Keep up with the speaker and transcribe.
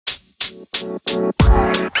So,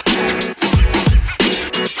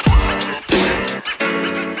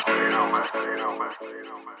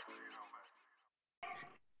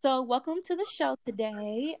 welcome to the show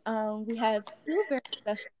today. We have two very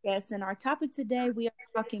special guests, and our topic today we are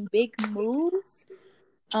talking big moves.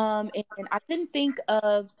 And I couldn't think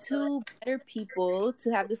of two better people to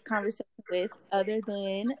have this conversation with other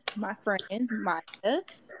than my friends Maya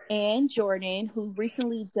and Jordan, who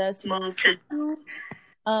recently just moved to two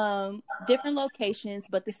different locations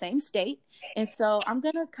but the same state. And so I'm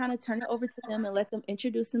gonna kind of turn it over to them and let them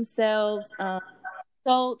introduce themselves.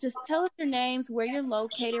 So just tell us your names, where you're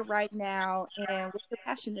located right now, and what you're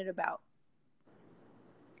passionate about.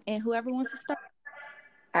 And whoever wants to start.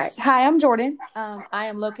 All right. Hi, I'm Jordan. I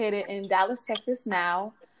am located in Dallas, Texas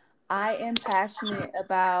now. I am passionate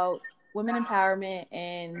about women empowerment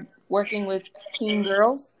and working with teen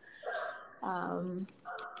girls. Yeah,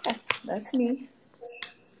 that's me.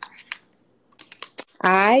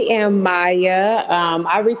 I am Maya.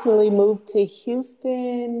 I recently moved to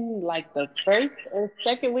Houston like the first or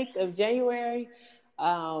second week of January.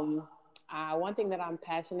 Um, One thing that I'm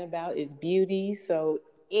passionate about is beauty. So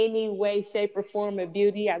any way, shape, or form of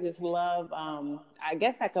beauty, I just love. I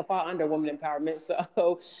guess I could fall under women empowerment.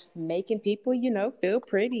 So making people, feel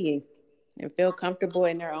pretty and feel comfortable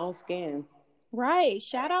in their own skin. Right.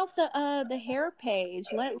 Shout out the hair page.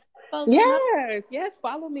 Let folks know. Yes.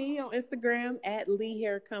 Follow me on Instagram at Lee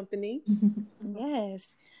Hair Company. Yes.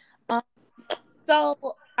 Um,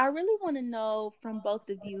 so I really want to know from both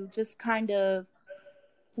of you just kind of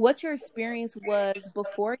what your experience was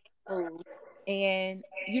before you moved and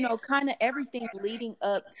kind of everything leading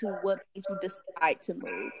up to what made you decide to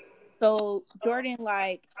move. So Jordan,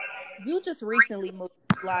 like you just recently moved,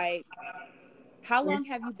 like how long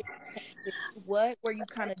have you been in Texas? What were you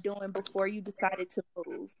kind of doing before you decided to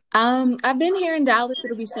move? I've been here in Dallas.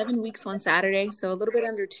 It'll be 7 weeks on Saturday, so a little bit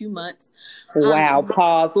under 2 months. Wow,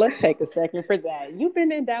 pause. Let's take a second for that. You've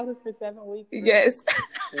been in Dallas for 7 weeks? Yes.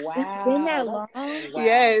 Wow. It's been that long? Wow.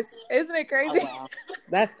 Yes. Isn't it crazy? Oh, wow.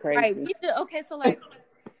 That's crazy. Right. Okay, so like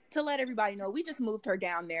to let everybody know, we just moved her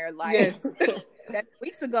down there like Yes. that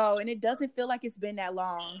weeks ago, and it doesn't feel like it's been that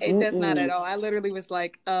long. It does not at all. I literally was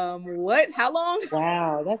like, what? How long?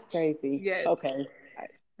 Wow, that's crazy. Yes. Okay.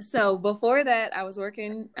 So before that, I was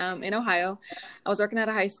working in Ohio. I was working at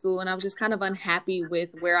a high school, and I was just kind of unhappy with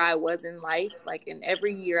where I was in life. Like in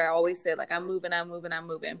every year, I always said, like, I'm moving.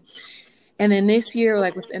 And then this year,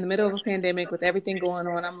 like in the middle of a pandemic with everything going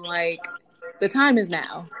on, I'm like, the time is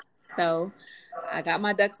now. So I got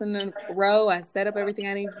my ducks in a row. I set up everything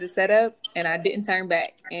I needed to set up, and I didn't turn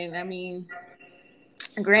back. And I mean,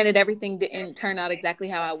 granted, everything didn't turn out exactly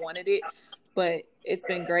how I wanted it, but it's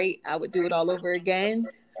been great. I would do it all over again.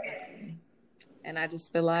 And I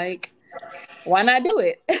just feel like, why not do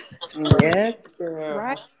it? Yes, girl.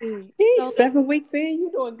 Right. So, 7 weeks in,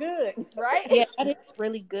 you're doing good. Right? Yeah, that is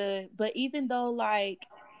really good. But even though, like,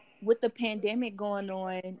 with the pandemic going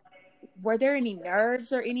on, were there any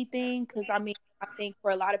nerves or anything? Because, I mean, I think for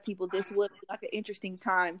a lot of people, this would be like an interesting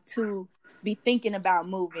time to be thinking about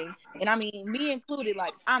moving. And I mean, me included,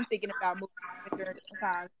 like, I'm thinking about moving during this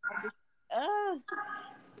time. I'm just,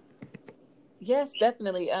 Yes,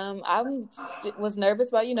 definitely. Was nervous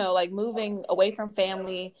about, like moving away from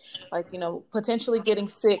family, like, potentially getting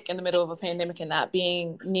sick in the middle of a pandemic and not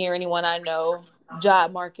being near anyone I know.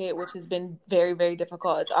 Job market, which has been very, very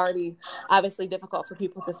difficult. It's already obviously difficult for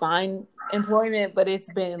people to find employment, but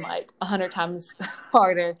it's been like 100 times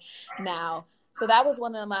harder now. So that was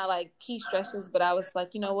one of my like key stresses. But I was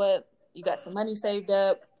like, you know what? You got some money saved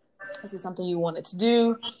up. This is something you wanted to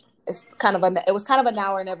do. It was kind of a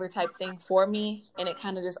now or never type thing for me, and it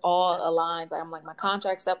kind of just all aligned. Like, I'm like, my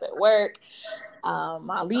contract's up at work,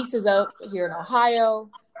 my lease is up here in Ohio,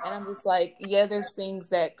 and I'm just like, yeah, there's things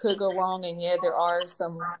that could go wrong, and yeah, there are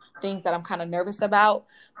some things that I'm kind of nervous about,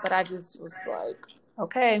 but I just was like,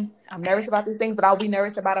 okay, I'm nervous about these things, but I'll be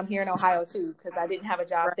nervous about them here in Ohio too, because I didn't have a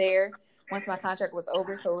job there once my contract was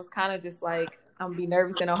over, so it was kind of just like, I'm gonna be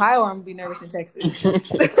nervous in Ohio or I'm gonna be nervous in Texas.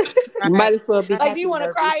 Might as well be like, do you want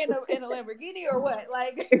to cry in a Lamborghini or what?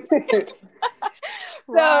 Like,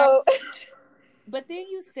 so. But then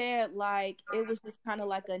you said like it was just kind of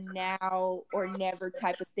like a now or never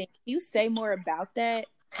type of thing. Can you say more about that?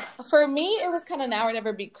 For me, it was kind of now or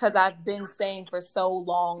never because I've been saying for so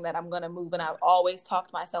long that I'm going to move, and I've always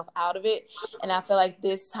talked myself out of it. And I feel like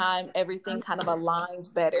this time everything kind of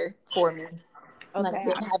aligns better for me. Okay. Like, I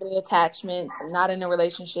didn't have any attachments. I'm not in a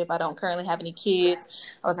relationship. I don't currently have any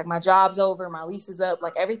kids. I was like, my job's over. My lease is up.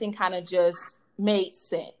 Like, everything kind of just made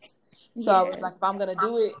sense. So I was like, if I'm going to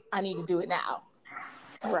do it, I need to do it now.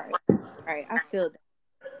 Right. I feel that.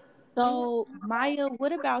 So, Maya,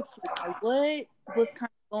 what about you? Like, what was kind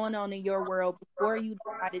of going on in your world before you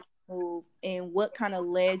decided to move, and what kind of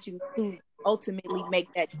led you to ultimately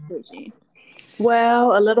make that decision?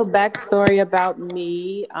 Well, a little backstory about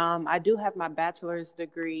me. I do have my bachelor's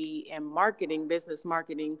degree in marketing, business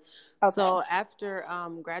marketing. Okay. So after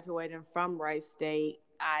graduating from Wright State,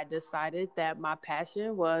 I decided that my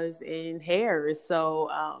passion was in hair. So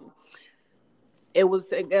it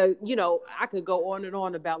was I could go on and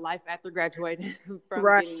on about life after graduating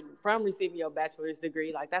Right. from receiving your bachelor's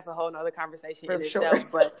degree. Like that's a whole nother conversation For in sure.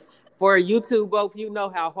 itself. But for you two both, you know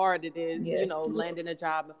how hard it is, Yes. landing a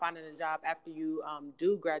job and finding a job after you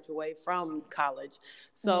do graduate from college. Mhm.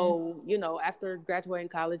 So after graduating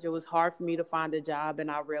college, it was hard for me to find a job, and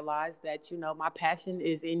I realized that my passion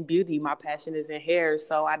is in beauty, my passion is in hair.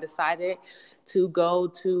 So I decided to go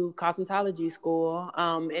to cosmetology school.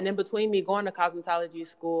 And in between me going to cosmetology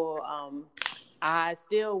school, I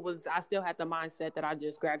still had the mindset that I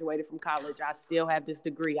just graduated from college. I still have this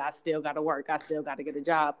degree. I still got to work. I still got to get a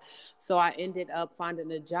job. So I ended up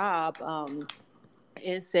finding a job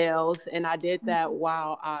in sales, and I did that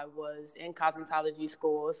while I was in cosmetology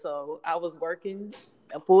school. So I was working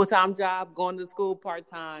a full-time job, going to school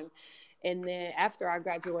part-time. And then after I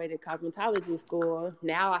graduated cosmetology school,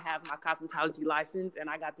 now I have my cosmetology license and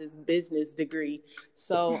I got this business degree.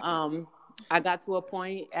 So I got to a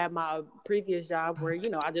point at my previous job where,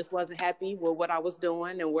 I just wasn't happy with what I was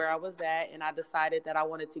doing and where I was at. And I decided that I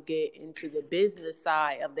wanted to get into the business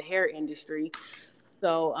side of the hair industry.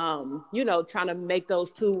 So, trying to make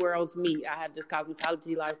those two worlds meet. I have this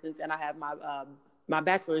cosmetology license and I have my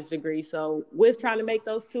bachelor's degree. So, with trying to make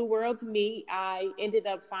those two worlds meet, I ended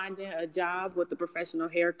up finding a job with the professional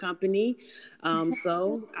hair company.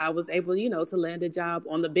 So, I was able, to land a job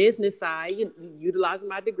on the business side, utilizing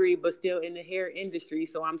my degree, but still in the hair industry.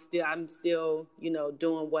 So, I'm still,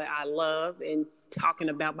 doing what I love and talking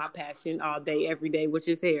about my passion all day, every day, which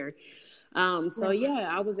is hair. So yeah,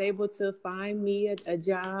 I was able to find me a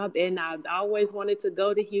job, and I always wanted to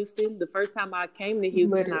go to Houston. The first time I came to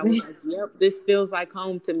Houston, I was Literally. like, "Yep, this feels like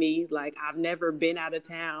home to me." Like I've never been out of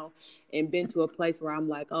town and been to a place where I'm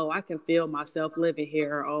like, "Oh, I can feel myself living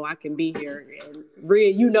here. Or, oh, I can be here." And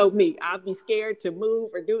really, you know me, I'd be scared to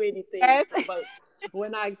move or do anything, Yes. but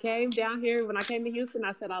when I came down here, when I came to Houston,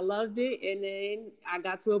 I said I loved it. And then I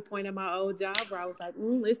got to a point in my old job where I was like,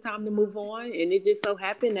 it's time to move on. And it just so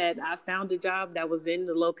happened that I found a job that was in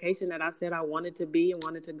the location that I said I wanted to be and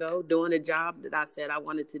wanted to go, doing a job that I said I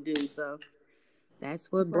wanted to do. So that's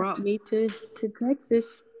what Right. brought me to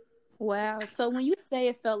Texas. Wow. So when you say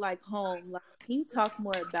it felt like home, like, can you talk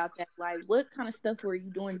more about that? Like, what kind of stuff were you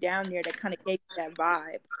doing down there that kind of gave you that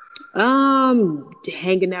vibe?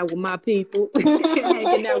 Hanging out with my people,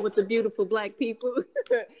 hanging out with the beautiful Black people.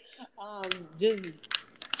 um, just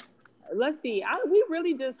let's see. We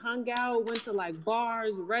really just hung out, went to like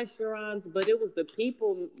bars, restaurants, but it was the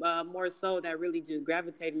people more so that really just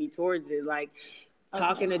gravitated me towards it. Like Okay.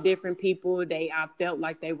 talking to different people, I felt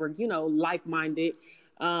like they were, like minded,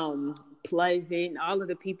 pleasant. All of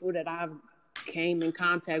the people that I've came in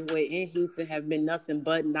contact with in Houston have been nothing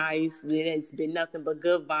but nice. It's been nothing but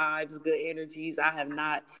good vibes, good energies. I have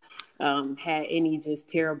not had any just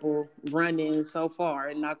terrible run-ins so far,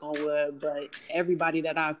 and knock on wood, but everybody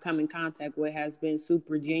that I've come in contact with has been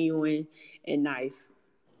super genuine and nice.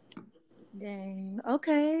 Dang.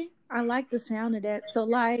 Okay. I like the sound of that. So,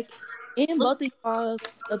 like, in both of y'all's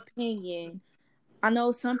opinion, I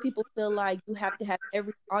know some people feel like you have to have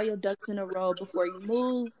all your ducks in a row before you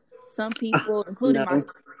move. Some people, including No. myself,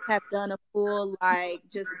 have done a full like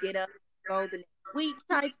just get up, go the next week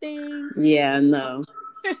type thing, Yeah, no.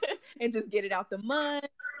 and just get it out the mud.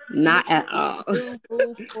 And then Not at all. do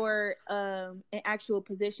move for an actual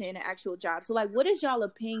position, an actual job. So, like, what is y'all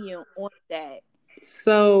opinion on that?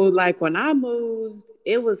 So, like when I moved,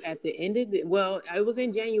 it was at the end of it was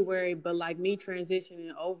in January, but like me transitioning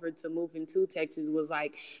over to moving to Texas was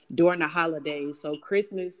like during the holidays. So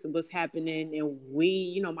Christmas was happening,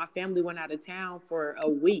 and my family went out of town for a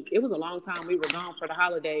week. It was a long time we were gone for the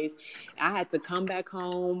holidays. I had to come back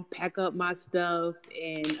home, pack up my stuff,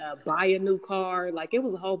 and buy a new car. Like it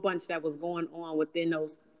was a whole bunch that was going on within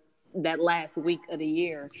that last week of the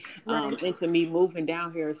year Right. into me moving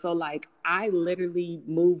down here. So like I literally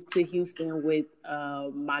moved to Houston with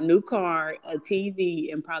my new car, a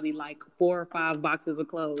TV, and probably like 4 or 5 boxes of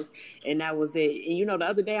clothes, and that was it. And the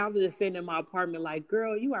other day I was just sitting in my apartment like,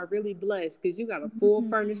 girl, you are really blessed because you got a full Mhm.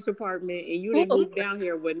 furnished apartment and you didn't Full, move down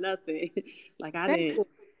here with nothing. Like I that didn't full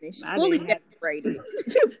finish, I fully didn't have decorated.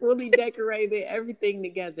 fully decorated everything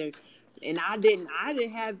together. And I didn't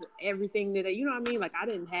have everything that, you know what I mean? Like, I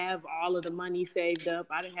didn't have all of the money saved up.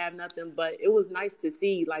 I didn't have nothing, but it was nice to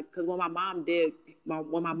see, like, because when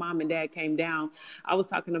when my mom and dad came down, I was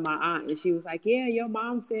talking to my aunt and she was like, yeah, your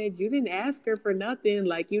mom said you didn't ask her for nothing.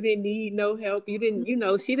 Like, you didn't need no help. You didn't,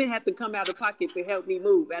 she didn't have to come out of pocket to help me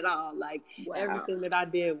move at all. Like, Wow. everything that I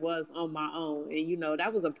did was on my own. And,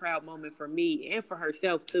 that was a proud moment for me and for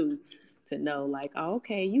herself too, to know, like, oh,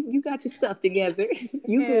 okay, you got your stuff together.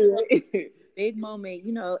 You good. Big moment,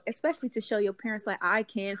 especially to show your parents, like, I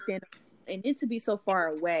can stand up, and then to be so far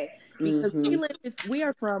away, because we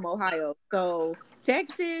are from Ohio, so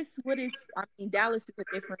Texas, Dallas is a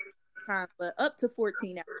different time, but up to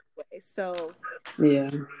 14 hours away, so yeah,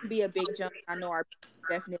 be a big jump. I know our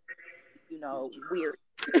definitely, weird.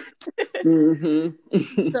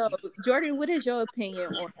 So, Jordan, what is your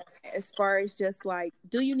opinion on that, as far as just like,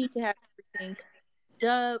 do you need to have everything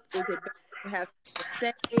up? Is it better to have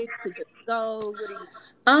safe to just go? What do you?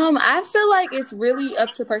 I feel like it's really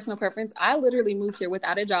up to personal preference. I literally moved here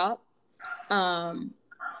without a job.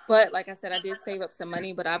 But like I said, I did save up some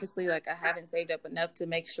money, but obviously, like, I haven't saved up enough to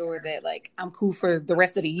make sure that, like, I'm cool for the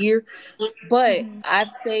rest of the year. But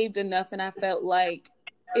I've saved enough, and I felt like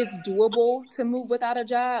it's doable to move without a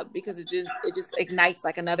job, because it just ignites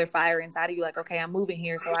like another fire inside of you. Like, okay, I'm moving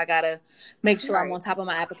here, so I gotta make sure I'm on top of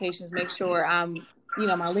my applications, make sure I'm,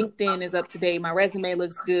 my LinkedIn is up to date, my resume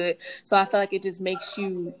looks good. So I feel like it just makes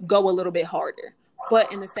you go a little bit harder.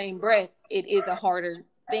 But in the same breath, it is a harder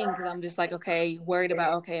thing, because I'm just like, okay, worried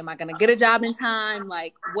about, okay, am I gonna get a job in time?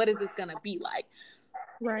 Like, what is this gonna be like?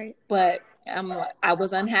 Right. But I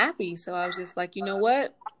was unhappy, so I was just like, you know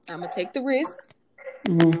what? I'm gonna take the risk.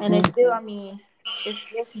 And it's still, it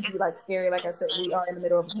still can be like scary. Like I said, we are in the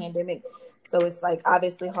middle of a pandemic, so it's like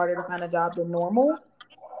obviously harder to find a job than normal.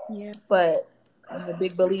 Yeah. But I'm a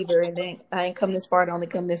big believer, and I ain't come this far to only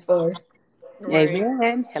come this far. Right.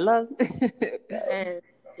 Amen. Hello.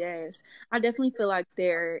 Yes. I definitely feel like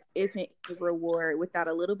there isn't a reward without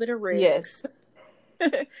a little bit of risk.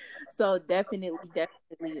 Yes. So definitely,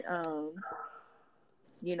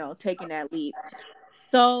 taking that leap.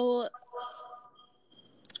 So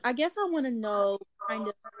I guess I want to know kind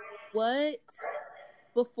of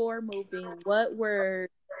before moving, what were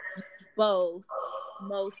you both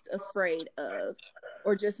most afraid of,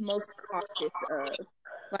 or just most cautious of?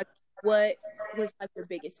 Like, what was like your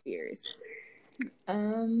biggest fears?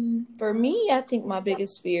 For me, I think my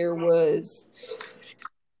biggest fear was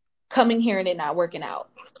coming here and it not working out.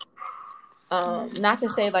 Not to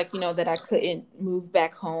say, like, that I couldn't move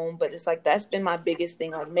back home, but it's like, that's been my biggest thing,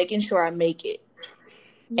 like making sure I make it.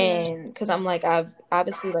 Yeah. And because I'm like, I've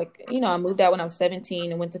obviously, like, I moved out when I was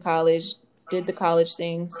 17 and went to college, did the college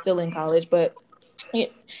thing, still in college, but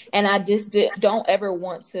and I just don't ever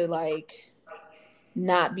want to, like,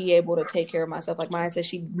 not be able to take care of myself. Like Maya said,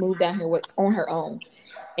 she moved down here on her own.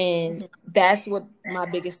 And that's what my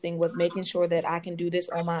biggest thing was, making sure that I can do this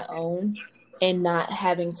on my own and not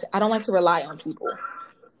having to, I don't like to rely on people.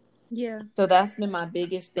 Yeah. So that's been my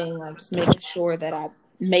biggest thing, like just making sure that I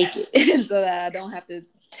make it so that I don't have to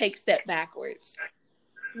take step backwards.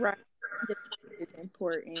 Right. It's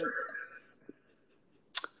important.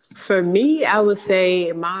 For me, I would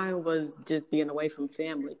say mine was just being away from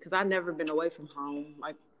family, because I've never been away from home.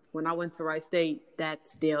 Like, when I went to Wright State,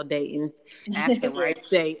 that's still Dayton. After Wright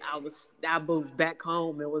State, I moved back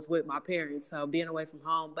home and was with my parents. So being away from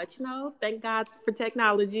home, but thank God for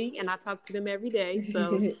technology, and I talk to them every day.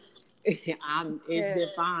 So it's been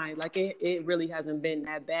fine. Like, it really hasn't been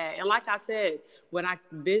that bad. And like I said, when I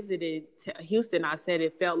visited Houston, I said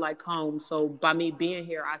it felt like home. So by me being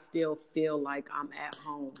here, I still feel like I'm at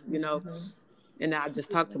home, and I just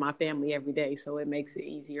talk to my family every day. So it makes it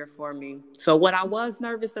easier for me. So what I was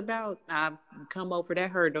nervous about, I've come over that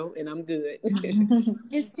hurdle and I'm good.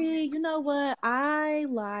 And see, you know what? I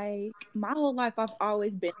like, my whole life, I've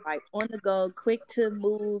always been like on the go, quick to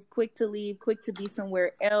move, quick to leave, quick to be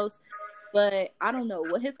somewhere else. But I don't know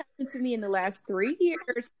what has happened to me in the last 3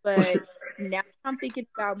 years. But now I'm thinking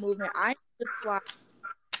about moving. I just like,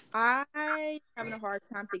 I having a hard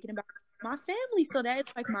time thinking about my family. So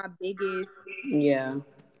that's like my biggest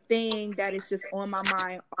thing that is just on my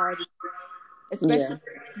mind all the time. Especially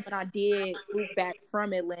when I did move back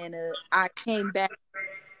from Atlanta, I came back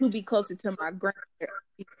to be closer to my grandmother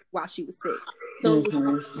while she was sick. So it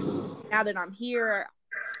was now that I'm here,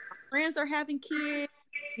 my friends are having kids,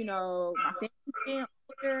 my family's getting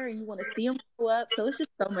older, and you want to see them grow up. So it's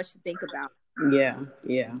just so much to think about. Yeah.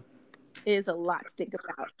 It is a lot to think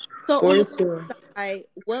about. So for on the sure. side,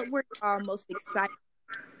 what were y'all most excited?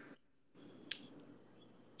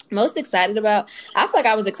 Most excited about? I feel like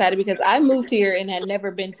I was excited because I moved here and had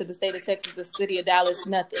never been to the state of Texas, the city of Dallas,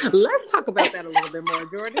 nothing. Let's talk about that a little bit more,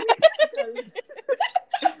 Jordan.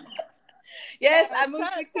 Yes, I moved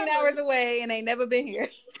 16 hours away and ain't never been here.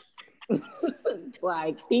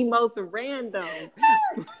 Like the most random.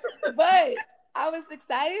 But I was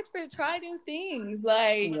excited to try new things.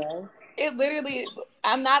 Like, it literally,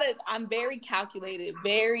 I'm very calculated,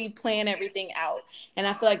 very plan everything out. And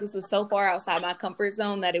I feel like this was so far outside my comfort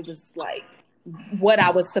zone that it was like what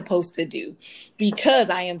I was supposed to do because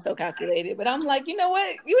I am so calculated. But I'm like, you know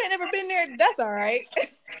what? You ain't never been there. That's all right.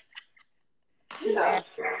 Yeah.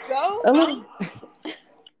 Go.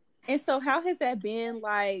 And so how has that been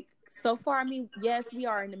like so far? I mean, yes, we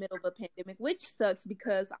are in the middle of a pandemic, which sucks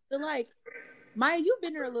because I feel like, Maya, you've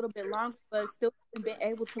been there a little bit longer, but still haven't been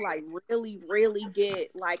able to like really, really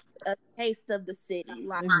get like a taste of the city.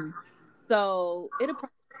 Like, so it'll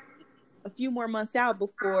probably be a few more months out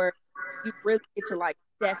before you really get to like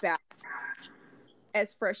step out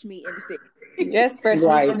as fresh meat in the city. Yes, fresh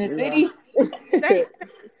meat in the city.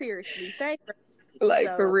 Seriously, like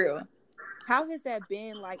so, for real. How has that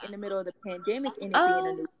been like in the middle of the pandemic and it being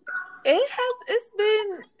a new it's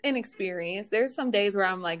been an experience. There's some days where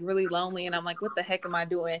I'm like really lonely and I'm like, what the heck am I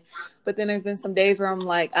doing? But then there's been some days where I'm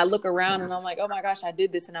like, I look around and I'm like, oh my gosh, I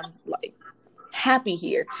did this and I'm like happy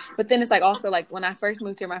here. But then it's like also like when I first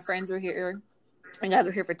moved here, my friends were here. And guys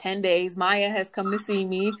were here for 10 days. Maya has come to see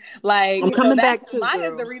me. Like, I'm coming back too.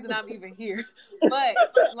 Maya's the reason I'm even here. But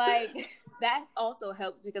like that also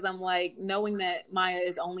helps because I'm like knowing that Maya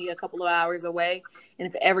is only a couple of hours away. And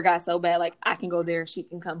if it ever got so bad, like I can go there, she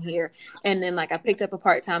can come here. And then like I picked up a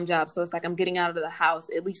part-time job. So it's like I'm getting out of the house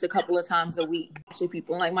at least a couple of times a week. Actually,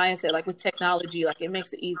 people, and like Maya said, like with technology, like it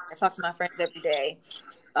makes it easy. I talk to my friends every day.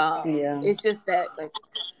 It's just that like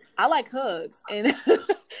I like hugs and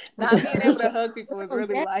not being able to hug people is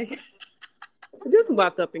really like just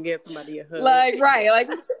walk up and give somebody a hug. Like, right. Like,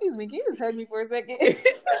 excuse me, can you just hug me for a second?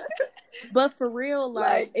 But for real,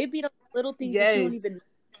 like it be the little things that you don't even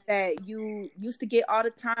that you used to get all the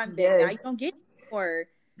time that now you don't get anymore.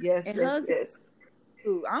 Yes, and hugs.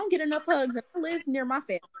 Ooh, I don't get enough hugs and I live near my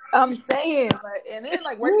family. I'm saying, and then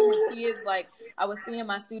like working with kids, like I was seeing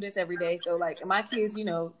my students every day. So like my kids, you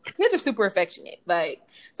know, kids are super affectionate. Like,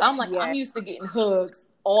 so I'm like, I'm used to getting hugs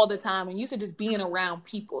all the time and used to just being around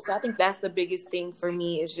people. So I think that's the biggest thing for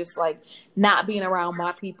me is just like not being around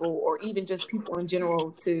my people or even just people in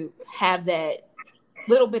general to have that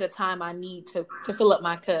little bit of time I need to fill up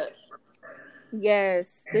my cup.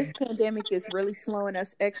 Yes, this pandemic is really slowing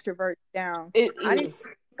us extroverts down. I didn't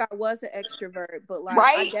think I was an extrovert, but like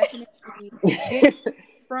I definitely get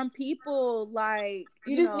from people like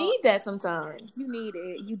you just need that sometimes. You need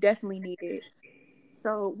it. You definitely need it.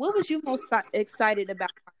 So, what was you most excited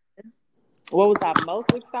about? What was I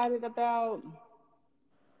most excited about?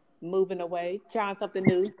 Moving away, trying something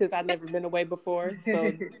new because I've never been away before.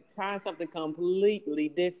 So, trying something completely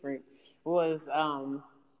different was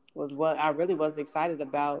what I really was excited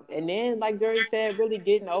about. And then, like Jordan said, really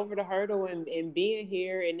getting over the hurdle and being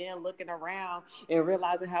here and then looking around and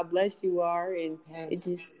realizing how blessed you are. And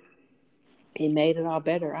it made it all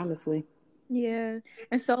better, honestly. Yeah.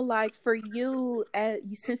 And so like for you,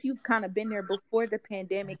 since you've kind of been there before the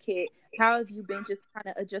pandemic hit, how have you been just kind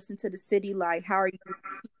of adjusting to the city? Like, how are you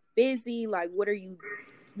busy? Like, what are you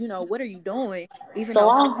doing? Even so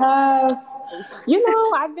I have,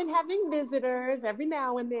 I've been having visitors every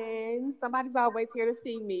now and then. Somebody's always here to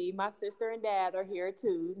see me. My sister and dad are here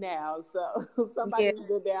too now. So somebody's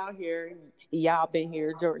been down here. Y'all been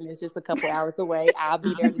here. Jordan is just a couple hours away. I'll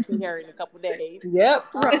be there to see her in a couple days. Yep.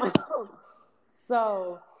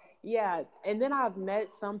 So, yeah. And then I've met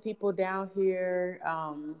some people down here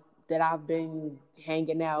that I've been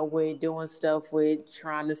hanging out with, doing stuff with,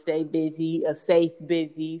 trying to stay busy, a safe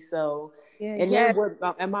busy. So, then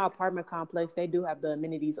at my apartment complex, they do have the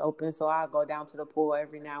amenities open. So I'll go down to the pool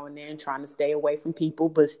every now and then, trying to stay away from people,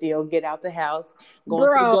 but still get out the house. Going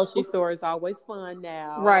to the grocery store is always fun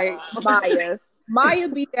now. Right. Maya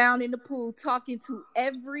be down in the pool talking to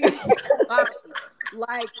everybody.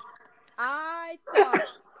 Like, I thought,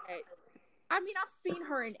 I've seen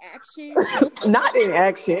her in action. Not in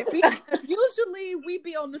action. Because usually we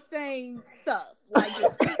be on the same stuff. Like,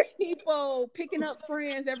 people picking up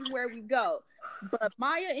friends everywhere we go. But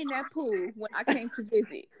Maya in that pool when I came to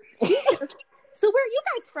visit, she just, so where are you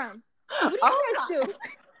guys from? What do you guys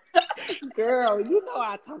do? Girl, you know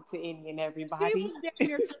I talk to any and She everybody. was down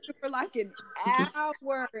there talking for like an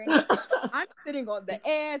hour, and I'm sitting on the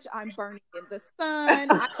edge. I'm burning in the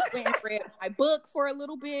sun. I went and read my book for a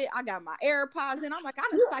little bit. I got my AirPods, and I'm like, I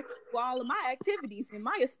done cycled through all of my activities, and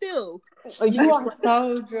Maya still You are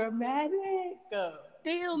so dramatic.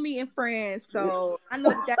 still meeting friends. So I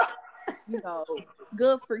know that's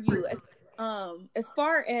good for you. As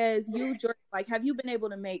far as you, George, like, have you been able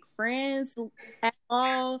to make friends at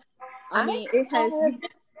all? I mean, you've been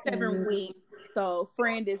 7 weeks, so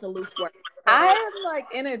friend is a loose word. So, I am like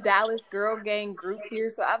in a Dallas girl gang group here,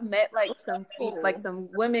 so I've met like some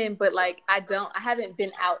women, but like I haven't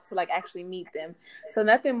been out to like actually meet them. So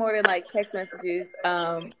nothing more than like text messages.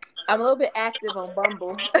 I'm a little bit active on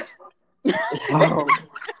Bumble. Oh,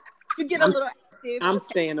 you get a little active. I'm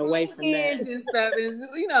staying away from that. And stuff, and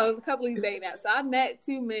a couple of these dating apps. So I met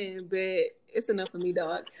 2 men, but it's enough for me,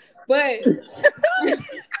 dog. But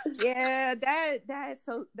yeah, that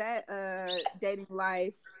dating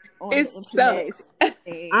life on it the internet. sucks.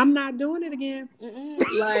 I'm not doing it again.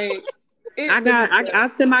 Like I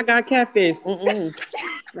got catfish.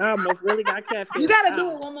 I almost really got catfish. You gotta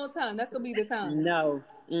do it one more time. That's gonna be the time. No.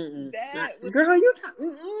 Girl,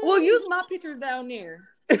 well, use my pictures down there.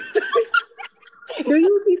 Do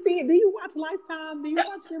you watch Lifetime? Do you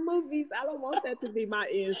watch your movies? I don't want that to be my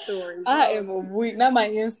end story. I am a weak, not my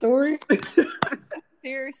end story.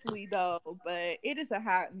 Seriously though, but it is a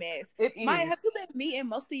hot mess. Maya, have you been meeting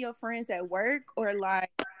most of your friends at work, or like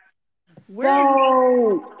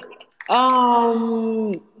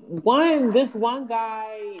this one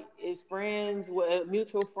guy is friends with a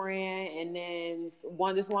mutual friend, and then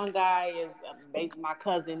this one guy is basically my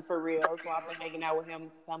cousin for real, so I've been hanging out with him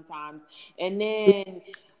sometimes. And then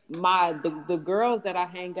the girls that I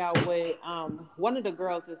hang out with, one of the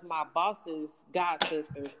girls is my boss's god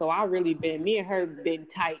sister, so me and her been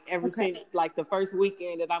tight ever since like the first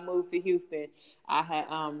weekend that I moved to Houston. I had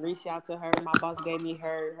reached out to her. My boss gave me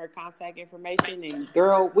her contact information, and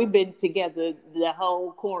girl, we've been together the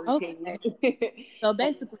whole quarantine. So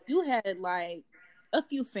basically, you had like a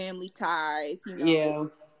few family ties, Yeah,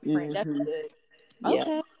 that's good. Yeah.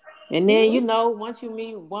 Okay. And then, once you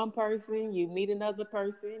meet one person, you meet another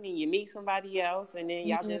person, and you meet somebody else, and then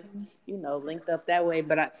y'all just, linked up that way.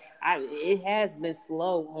 But it has been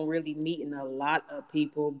slow on really meeting a lot of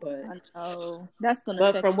people. But I know that's gonna.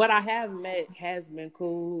 But from what I have met, has been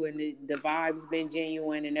cool, and the vibe's been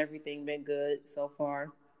genuine, and everything been good so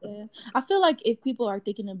far. Yeah, I feel like if people are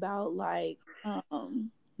thinking about like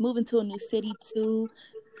moving to a new city too,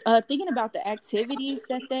 thinking about the activities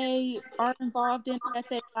that they are involved in that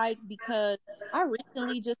they like, because I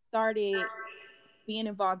recently just started being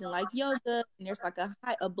involved in like yoga, and there's like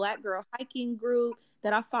a black girl hiking group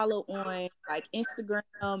that I follow on like Instagram,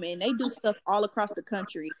 and they do stuff all across the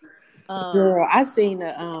country. Girl, I seen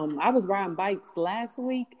I was riding bikes last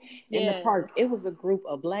week in the park. It was a group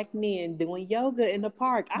of black men doing yoga in the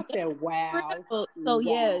park. I said, wow. So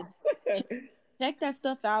yeah, check that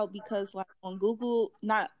stuff out, because like on Google,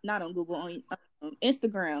 not on Google, on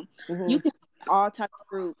Instagram, you can find all types of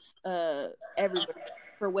groups everywhere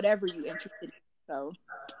for whatever you're interested in. So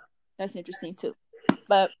that's interesting too.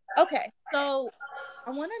 But okay, so I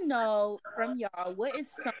want to know from y'all, what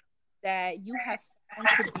is something that you have found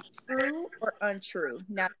to be true or untrue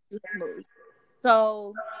now that you have moved?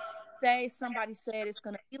 So say somebody said it's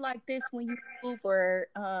going to be like this when you move, or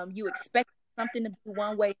you expect something to be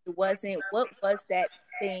one way, it wasn't. What was that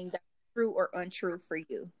thing that's true or untrue for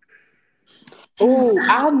you? Oh,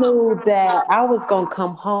 I knew that I was going to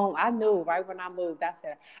come home. I knew right when I moved, I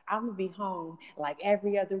said, I'm going to be home like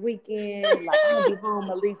every other weekend. Like I'm going to be home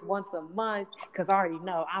at least once a month, because I already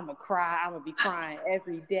know I'm going to cry. I'm going to be crying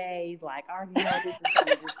every day. Like I already know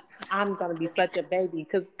I'm going to be such a baby.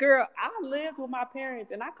 Because, girl, I lived with my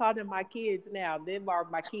parents, and I call them my kids now. Them are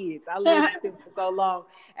my kids. I lived with them for so long.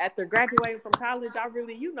 After graduating from college, I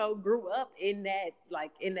really, grew up in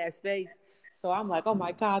that space. So I'm like, oh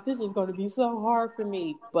my God, this is going to be so hard for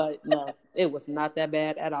me. But no, it was not that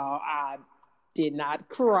bad at all. I did not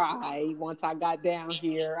cry once I got down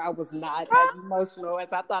here. I was not as emotional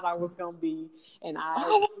as I thought I was going to be. And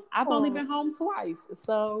I've only been home twice.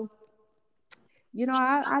 So,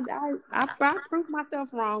 I proved myself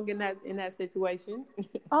wrong in that situation.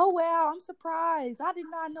 Oh, wow. I'm surprised. I did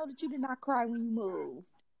not know that you did not cry when you moved.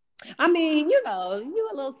 I mean, you're a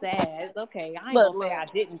little sad. Okay, I ain't gonna say I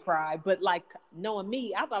didn't cry, but like knowing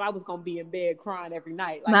me, I thought I was gonna be in bed crying every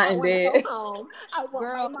night. Like, not in bed. Girl,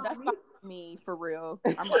 that's not me for real.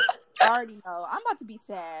 I already know. I'm about to be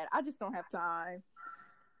sad. I just don't have time.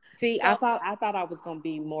 See, I thought I was gonna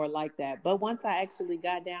be more like that, but once I actually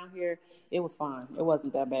got down here, it was fine. It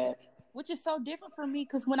wasn't that bad. which is so different from me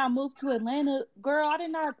because when I moved to Atlanta, girl, I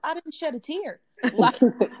didn't shed a tear. Like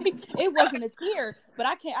it wasn't a tear, but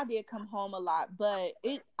I did come home a lot, but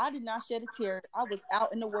I did not shed a tear. I was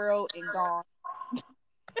out in the world and gone.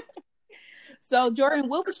 So Jordan,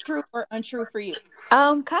 what was true or untrue for you?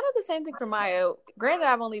 Kind of the same thing for Maya. Granted,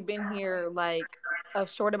 I've only been here like a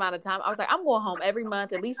short amount of time. I was like, I'm going home every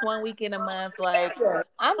month, at least 1 weekend a month. Like,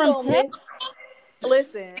 I'm From gonna Texas? miss.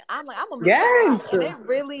 Listen, I'm like, I'm gonna miss a lot, and it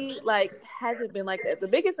really like hasn't been like that. The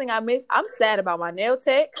biggest thing I miss, I'm sad about my nail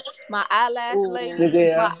tech, my eyelash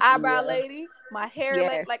lady, my eyebrow lady, my hair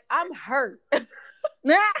lady. Like, I'm hurt.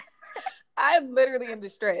 I'm literally in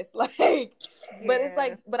distress. Like, but it's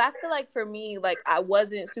like, but I feel like for me, like I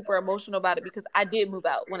wasn't super emotional about it because I did move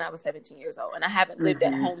out when I was 17 years old and I haven't lived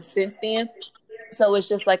at home since then. So it's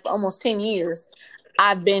just like for almost 10 years,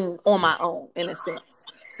 I've been on my own in a sense.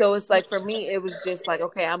 So it's like, for me, it was just like,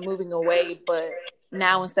 okay, I'm moving away, but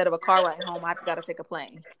now instead of a car ride home, I just got to take a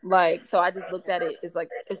plane. Like, so I just looked at it as like,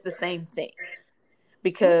 it's the same thing.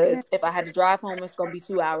 Because if I had to drive home, it's going to be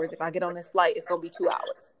 2 hours. If I get on this flight, it's going to be 2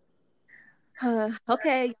 hours.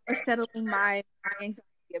 Okay, you're settling my anxiety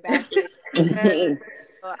about it. Because,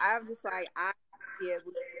 I'm just like, I be able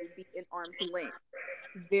to be in arm's length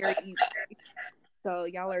very easily. So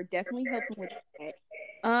y'all are definitely helping with that.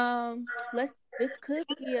 This could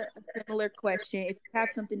be a similar question. If you have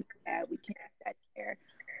something to add, we can put that there.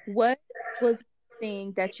 What was the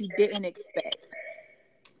thing that you didn't expect?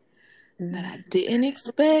 That I didn't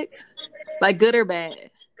expect? Like good or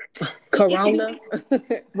bad? Corona.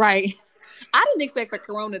 Right. I didn't expect for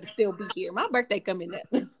Corona to still be here. My birthday coming up.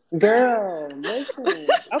 Girl, listen.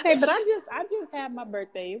 Okay, but I just had my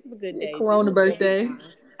birthday. It was a good day. Corona birthday.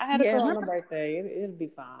 I had a Corona birthday. It'll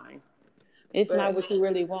be fine. It's not what you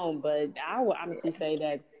really want, but I would honestly say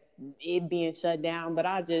that it being shut down, but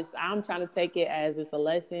I'm trying to take it as it's a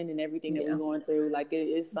lesson and everything that we're going through. Like it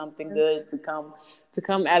is something good to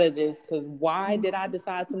come out of this. Because why did I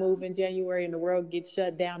decide to move in January and the world gets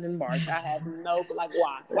shut down in March? I have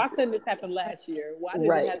why couldn't this happen last year? Why did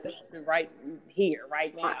it have to happen right here,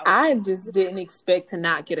 right now? I just didn't expect to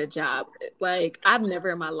not get a job. Like I've never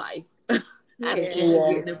in my life had a chance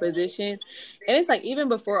to get in a position. And it's like, even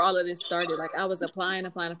before all of this started, like I was applying.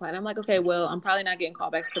 I'm like, okay, well, I'm probably not getting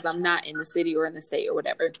callbacks because I'm not in the city or in the state or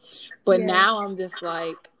whatever. But now I'm just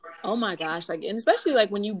like, oh my gosh. Like, and especially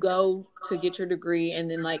like when you go to get your degree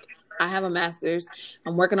and then like, I have a master's,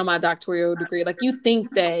 I'm working on my doctoral degree. Like you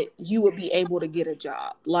think that you would be able to get a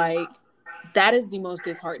job. Like that is the most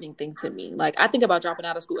disheartening thing to me. Like I think about dropping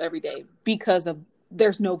out of school every day because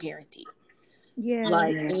there's no guarantee.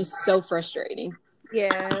 Like, and it's so frustrating.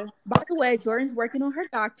 Yeah. By the way, Jordan's working on her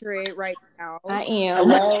doctorate right now. I am.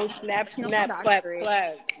 Hello, snap, clap.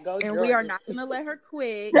 Go, and Jordan. We are not going to let her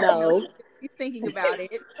quit. No. She's thinking about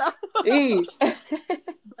it. So.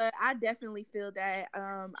 But I definitely feel that,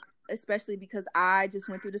 especially because I just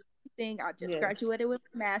went through the same thing. I just graduated with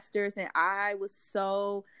a master's, and I was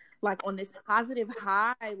so like on this positive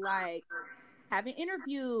high, like having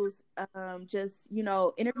interviews, just,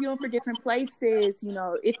 interviewing for different places,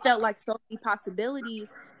 it felt like so many possibilities.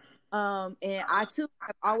 And I too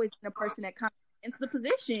have always been a person that kind of into the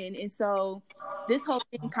position. And so this whole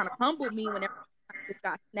thing kind of humbled me whenever it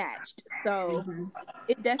got snatched. So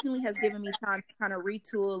it definitely has given me time to kind of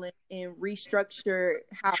retool and restructure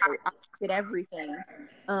how I did everything,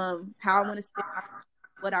 how I want to spend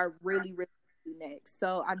what I really, really do next.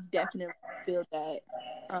 So I definitely feel that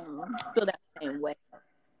same way.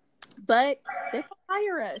 But they can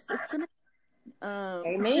hire us. It's gonna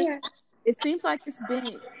Amen. It seems like it's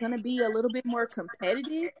gonna be a little bit more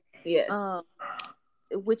competitive. Yes.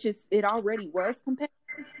 Which it already was competitive,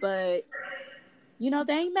 but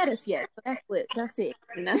they ain't met us yet. So that's it.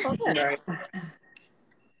 And that's okay.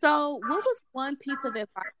 So what was one piece of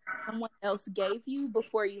advice someone else gave you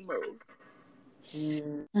before you moved?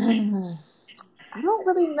 I don't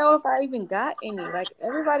really know if I even got any. Like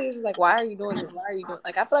everybody was just like, why are you doing this? Why are you doing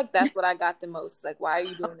like I feel like that's what I got the most. Like, why are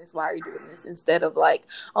you doing this? Why are you doing this? Instead of like,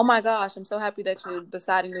 oh my gosh, I'm so happy that you're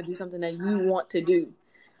deciding to do something that you want to do.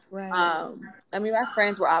 Right. I mean, my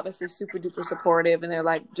friends were obviously super duper supportive and they're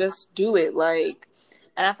like, just do it. Like,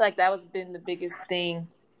 and I feel like that was been the biggest thing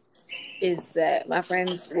is that my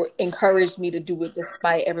friends encouraged me to do it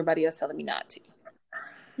despite everybody else telling me not to.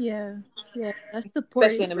 Yeah. That's support,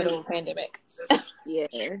 especially in the middle of a pandemic. Yeah.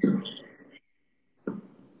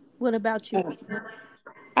 What about you?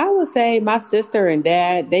 I would say my sister and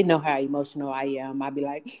dad, they know how emotional I am. I'd be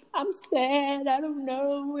like, I'm sad. I don't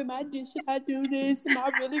know. Should I do this? Am I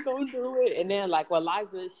really going to do it? And then like, well,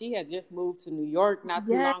 Liza, she had just moved to New York not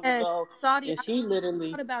too long Yes, ago. Saudi. And I she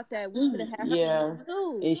literally, thought about that. We could have had her yeah.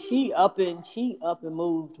 too. And she up and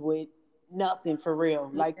moved with nothing for real.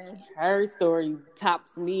 Like Yeah. her story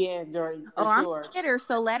tops me and Jordan's for Oh, I'm sure. a hitter,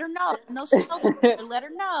 so let her know. I know she knows, but let her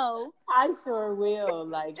know. I sure will.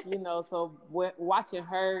 Like, so watching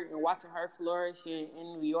her flourish in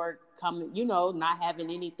New York, coming, not having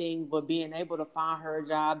anything but being able to find her a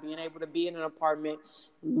job, being able to be in an apartment,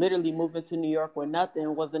 literally moving to New York with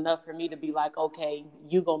nothing was enough for me to be like, okay,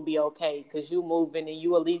 you gonna be okay because you moving and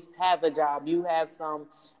you at least have a job. You have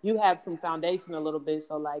some foundation a little bit.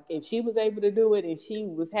 So like, if she was able to do it and she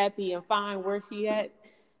was happy and fine where she at,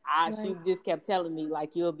 she Right. just kept telling me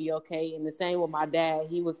like you'll be okay. And the same with my dad.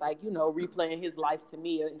 He was like, replaying his life to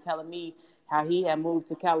me and telling me how he had moved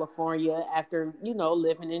to California after,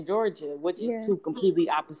 living in Georgia, which is Yeah. two completely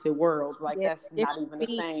opposite worlds. Like Yeah. that's not Different even the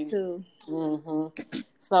beat same. too.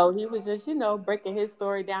 So he was just, breaking his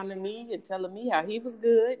story down to me and telling me how he was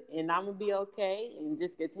good and I'm gonna be okay and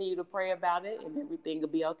just continue to pray about it and everything will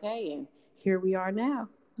be okay. And here we are now.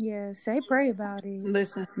 Yeah. Pray about it.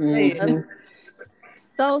 Listen, Mhm.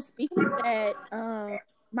 So speaking of that,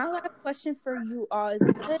 my last question for you all is: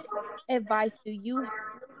 what advice do you have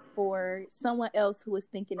for someone else who is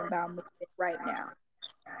thinking about moving right now?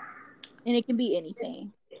 And it can be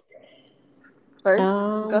anything. first,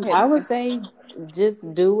 go ahead, I would Maya. say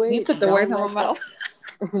just do You it. took the word Don't from my let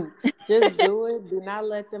the mouth. just do it. Do not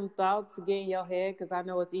let them thoughts get in your head because I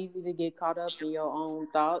know it's easy to get caught up in your own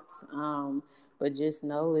thoughts. But just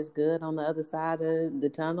know it's good on the other side of the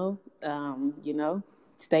tunnel.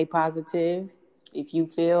 Stay positive. If you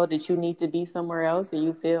feel that you need to be somewhere else or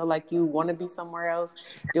you feel like you want to be somewhere else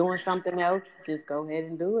doing something else, just go ahead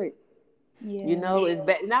and do it. Yeah. It's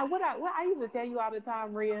better. Now, what I used to tell you all the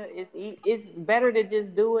time, Maria, it's better to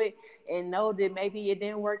just do it and know that maybe it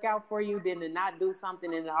didn't work out for you than to not do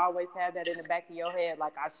something and to always have that in the back of your head,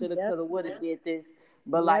 like I shoulda, Yep. coulda, woulda did this.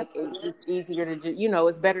 But Yep. like it's easier to just,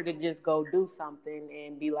 it's better to just go do something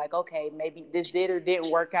and be like, okay, maybe this did or didn't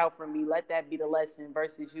work out for me. Let that be the lesson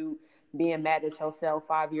versus you being mad at yourself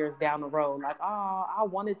 5 years down the road, like, oh, I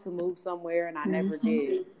wanted to move somewhere and I never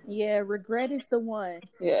did. Yeah. Regret is the one.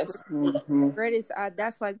 Yes. Mm-hmm. Regret is.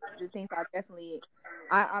 That's like the things I definitely.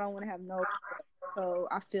 I don't want to have no regret. So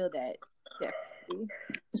I feel that definitely.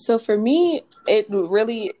 So for me, it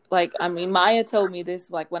really Maya told me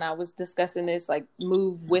this like when I was discussing this like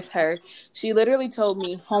move with her. She literally told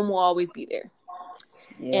me home will always be there.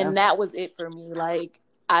 Yeah. And that was it for me. Like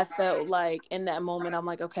I felt like in that moment I'm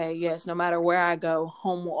like, okay, yes, no matter where I go,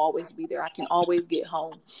 home will always be there. I can always get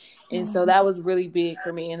home. And so that was really big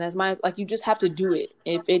for me. And you just have to do it.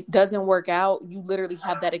 If it doesn't work out, you literally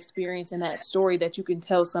have that experience and that story that you can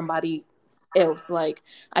tell somebody else. Like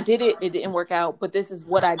I did it, it didn't work out, but this is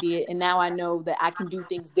what I did. And now I know that I can do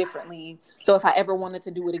things differently. So if I ever wanted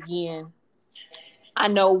to do it again, I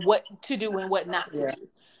know what to do and what not to Yeah. do.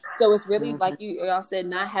 So it's really Mm-hmm. like y'all said,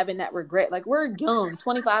 not having that regret. Like we're young,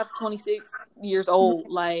 25, 26 years old.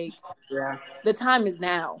 Like Yeah. the time is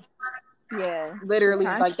now. Yeah. The Literally,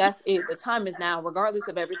 time. like that's it. The time is now, regardless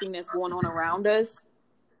of everything that's going on around us.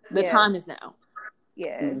 The Yeah. time is now.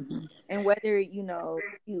 Yeah. Mm-hmm. And whether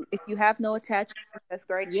if you have no attachment, that's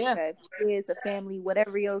great. Yeah. You have kids, a family,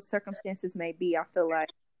 whatever your circumstances may be, I feel like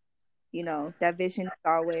that vision is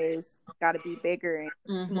always got to be bigger and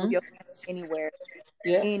move Mm-hmm. your family anywhere.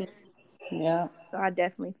 Yeah. Any. Yeah. So I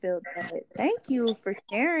definitely feel that. Thank you for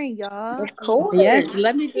sharing, y'all. Of course. Yes,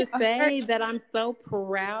 let me just Y'all heard- say that I'm so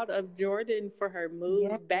proud of Jordan for her move.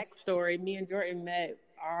 Yes. Backstory: me and Jordan met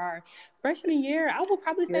our freshman year. I would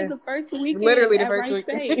probably say Yeah. the first weekend Literally the at first Wright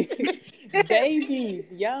week. State. Babies,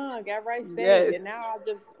 young at Wright State, Yes. and now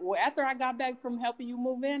after I got back from helping you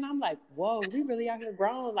move in, I'm like, whoa, we really out here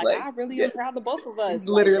grown. Like Like, I really am yes. proud of both of us. Like,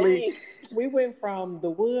 Literally. dang, we went from the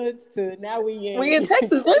woods to now we We in in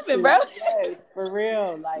Texas living, Texas. bro. Yes, for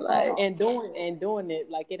real. Like Like, and doing it.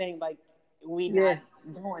 Like it ain't like we yeah.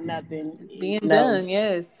 not doing nothing. It's being No, done,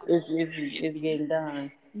 yes. it's getting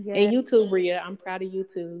done. Yeah. And you too, Bria. I'm proud of you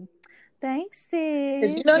too. Thanks,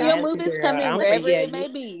 Because you sis. know Y'all. your Yes, move is girl. coming I'm wherever yeah. it may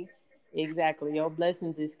be. Exactly. Your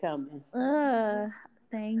blessings is coming.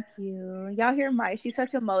 Thank you. Y'all hear Mike? She's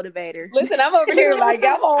such a motivator. Listen, I'm over here like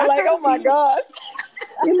I'm all I like, try oh to my be. gosh.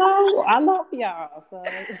 I love y'all. So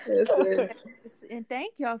Listen. And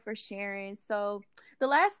thank y'all for sharing. So the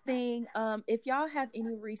last thing, if y'all have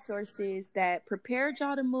any resources that prepared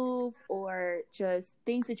y'all to move or just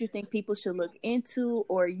things that you think people should look into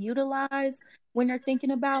or utilize when they're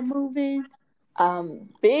thinking about moving,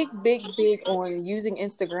 Big on using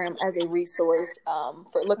Instagram as a resource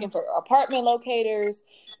for looking for apartment locators.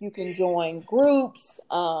 You can join groups.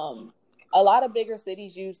 A lot of bigger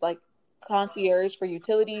cities use like concierge for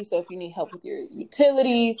utilities. So if you need help with your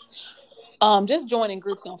utilities, just joining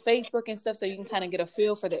groups on Facebook and stuff so you can kind of get a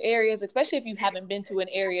feel for the areas, especially if you haven't been to an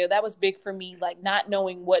area. That was big for me, like not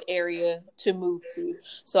knowing what area to move to.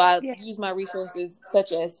 So I use my resources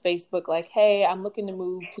such as Facebook, like, hey, I'm looking to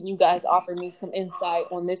move. Can you guys offer me some insight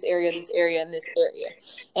on this area, and this area?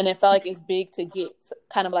 And it felt like it's big to get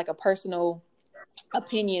kind of like a personal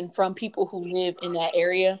opinion from people who live in that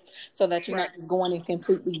area so that you're not just going in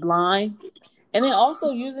completely blind. And then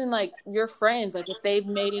also using like your friends, like if they've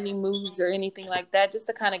made any moves or anything like that, just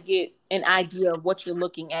to kind of get an idea of what you're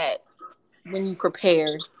looking at when you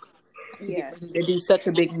prepare to get ready to do such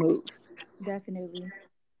a big move. Definitely.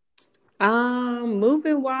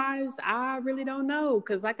 Moving wise, I really don't know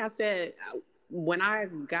because, like I said, when I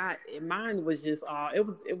got mine was just it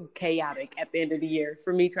was chaotic at the end of the year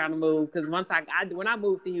for me trying to move because once when I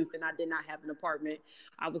moved to Houston, I did not have an apartment.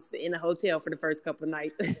 I was in a hotel for the first couple of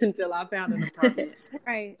nights until I found an apartment.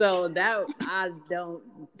 Right. So that I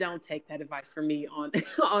don't take that advice from me on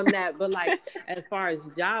on that. But like as far as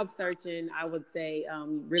job searching, I would say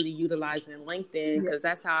really utilizing LinkedIn because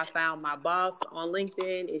that's how I found my boss on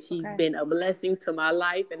LinkedIn, and she's been a blessing to my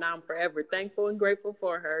life, and I'm forever thankful and grateful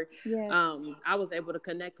for her. Yeah. I was able to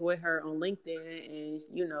connect with her on LinkedIn, and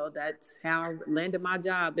that's how I landed my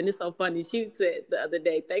job. And it's so funny. She said the other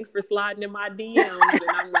day, "Thanks for sliding in my DMs,"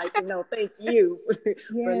 and I'm like, thank you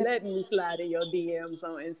for letting me slide in your DMs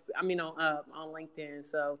on LinkedIn.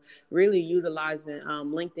 So really utilizing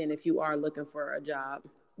LinkedIn if you are looking for a job.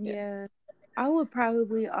 Yeah. I would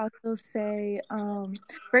probably also say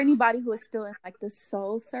for anybody who is still in like the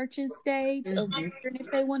soul searching stage of wondering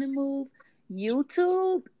if they want to move,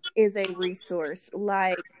 YouTube is a resource.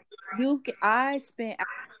 Like I spent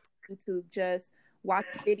YouTube just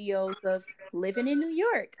watching videos of living in New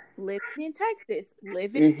York, living in Texas,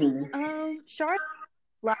 living in Charlotte.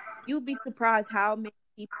 Like you'd be surprised how many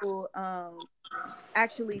people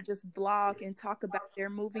actually just vlog and talk about their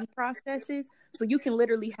moving processes. So you can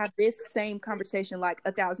literally have this same conversation like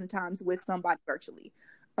 1,000 times with somebody virtually.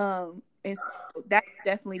 And so that's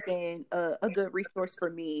definitely been a good resource for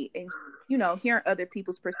me. And, hearing other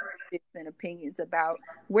people's perspectives and opinions about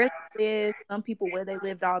where they live, some people where they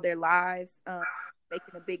lived all their lives,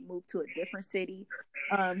 making a big move to a different city.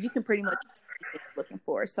 You can pretty much looking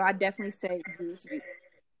for. So I definitely say use you.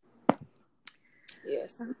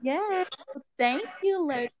 Yes. Yeah. Thank you,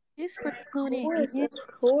 ladies, for tuning in. Of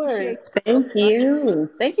course. Thank you.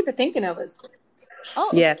 Thank you for thinking of us.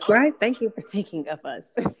 Oh, yes, right. Thank you for thinking of us.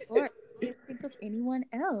 Or think of anyone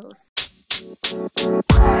else.